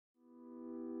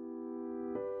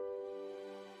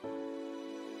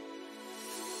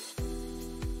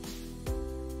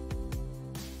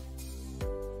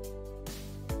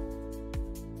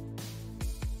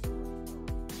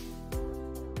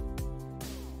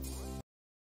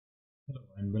Hello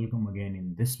and welcome again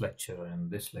in this lecture,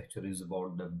 and this lecture is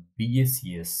about the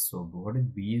BACS. So what is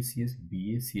BACS?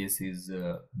 BACS is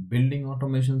building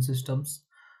automation systems,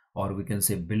 or we can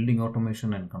say building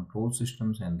automation and control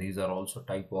systems, and these are also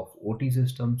type of OT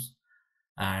systems,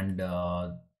 and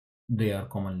they are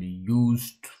commonly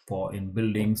used for in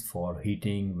buildings for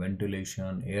heating,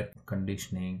 ventilation, air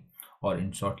conditioning, or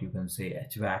in short you can say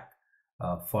HVAC,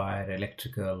 fire,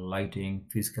 electrical, lighting,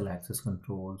 physical access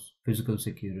controls, physical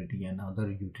security, and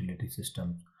other utility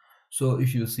systems. So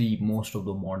if you see, most of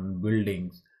the modern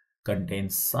buildings contain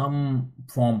some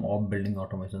form of building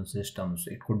automation systems.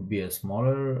 It could be a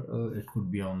smaller, it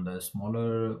could be on the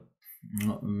smaller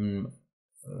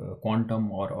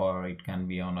quantum, or it can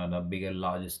be on a bigger,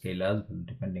 large scale as well,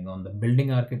 depending on the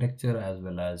building architecture as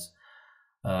well as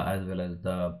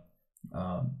the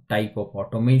type of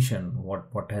automation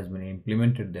what has been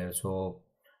implemented there. So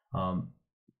um,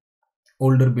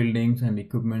 older buildings and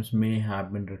equipments may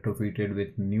have been retrofitted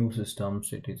with new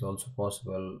systems. It is also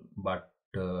possible, but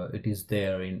it is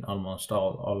there in almost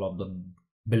all of the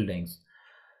buildings.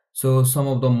 So some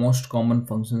of the most common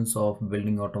functions of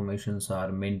building automations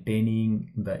are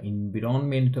maintaining the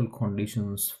environmental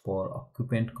conditions for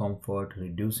occupant comfort,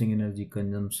 reducing energy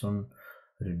consumption,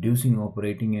 reducing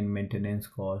operating and maintenance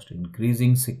cost,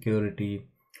 increasing security,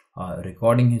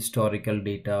 recording historical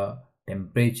data,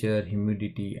 temperature,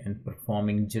 humidity, and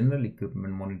performing general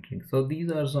equipment monitoring. So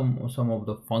these are some of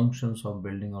the functions of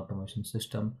building automation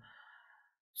system.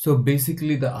 So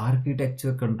basically the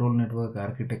architecture, control network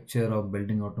architecture of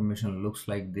building automation looks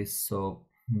like this. So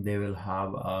they will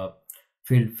have a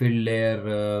field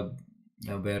layer,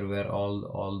 where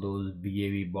all those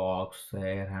BAV box,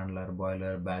 air handler,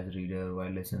 boiler, badge reader,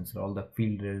 wireless sensor, all the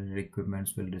field related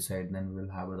equipments will reside. Then we'll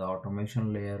have the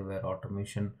automation layer where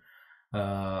automation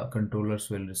controllers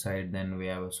will reside. Then we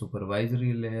have a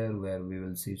supervisory layer where we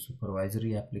will see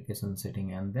supervisory application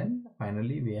setting, and then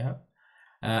finally we have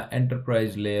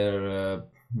enterprise layer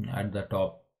at the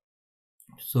top.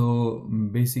 So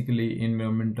basically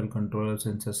environmental controller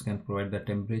sensors can provide the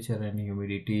temperature and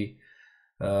humidity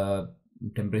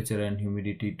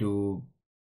to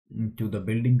the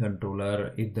building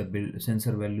controller. If the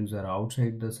sensor values are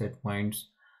outside the set points,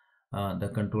 the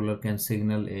controller can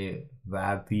signal a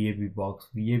VAV box.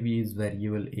 VAV is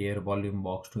variable air volume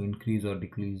box to increase or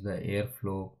decrease the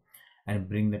airflow and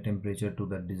bring the temperature to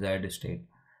the desired state.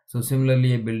 So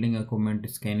similarly, a building equipment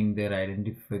scanning their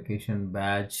identification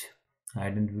badge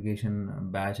at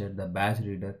the badge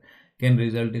reader can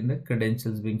result in the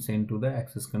credentials being sent to the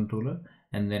access controller,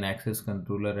 and then access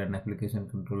controller and application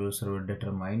controller server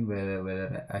determine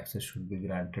whether access should be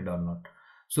granted or not.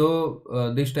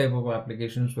 So this type of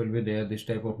applications will be there. This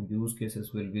type of use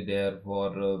cases will be there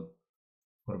for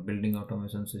building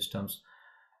automation systems,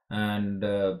 and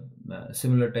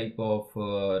similar type of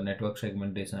network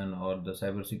segmentation or the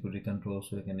cyber security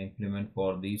controls we can implement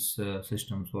for these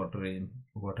systems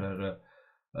what are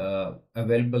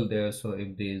available there. So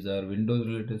if these are Windows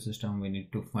related system, we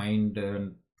need to find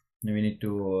we need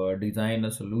to design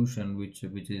a solution which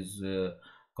is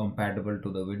compatible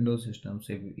to the Windows systems.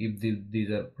 If these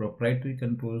are proprietary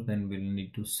controls, then we'll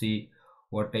need to see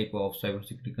what type of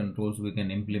cybersecurity controls we can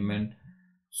implement.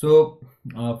 So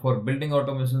for building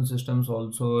automation systems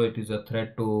also, it is a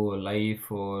threat to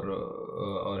life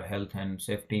or health and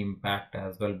safety impact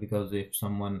as well, because if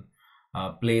someone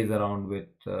plays around with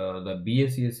the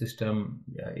BACS system,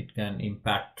 it can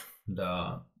impact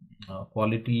the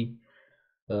quality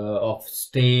of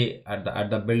stay at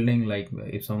the building. Like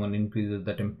if someone increases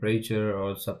the temperature,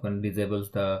 or someone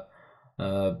disables the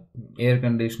uh, air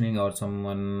conditioning, or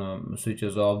someone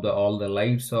switches off all the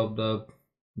lights of the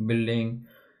building.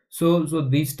 So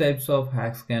these types of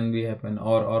hacks can be happen,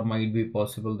 or might be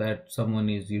possible that someone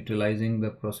is utilizing the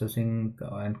processing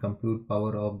and compute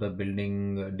power of the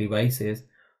building devices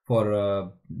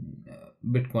for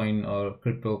Bitcoin or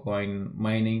crypto coin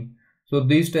mining. So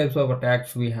these types of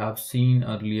attacks we have seen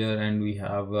earlier, and we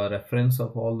have a reference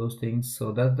of all those things.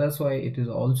 So that's why it is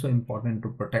also important to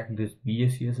protect this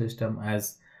BACS system,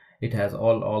 as it has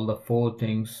all the four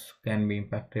things can be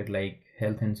impacted, like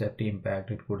health and safety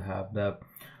impact. It could have the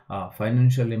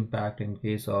financial impact in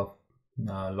case of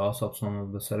loss of some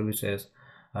of the services,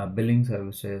 billing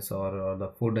services, or the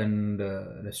food and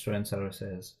restaurant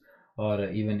services, or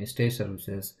even stay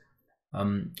services.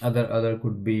 Other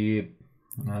could be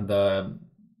the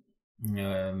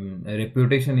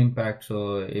reputation impact.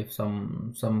 So if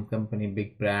some company,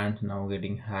 big brands now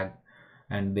getting hacked,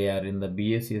 and they are in the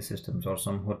BACS systems, or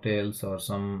some hotels or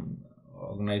some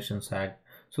organizations hacked,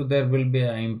 so there will be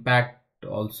an impact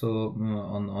also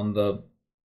on the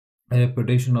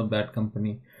reputation of that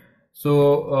company.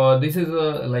 So this is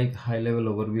a like high level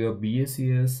overview of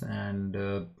BACS, and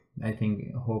I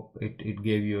think hope it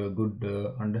gave you a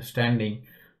good understanding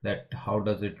that how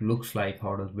does it looks like,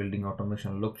 how does building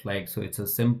automation looks like. So it's a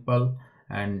simple,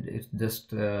 and it's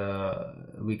just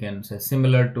we can say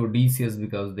similar to DCS,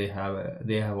 because they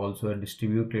have also a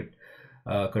distributed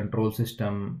control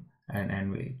system,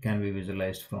 and it can be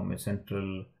visualized from a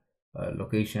central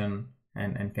location,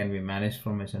 and can be managed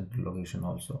from a central location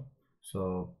also.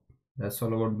 So that's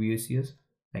all about BACS.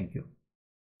 Thank you.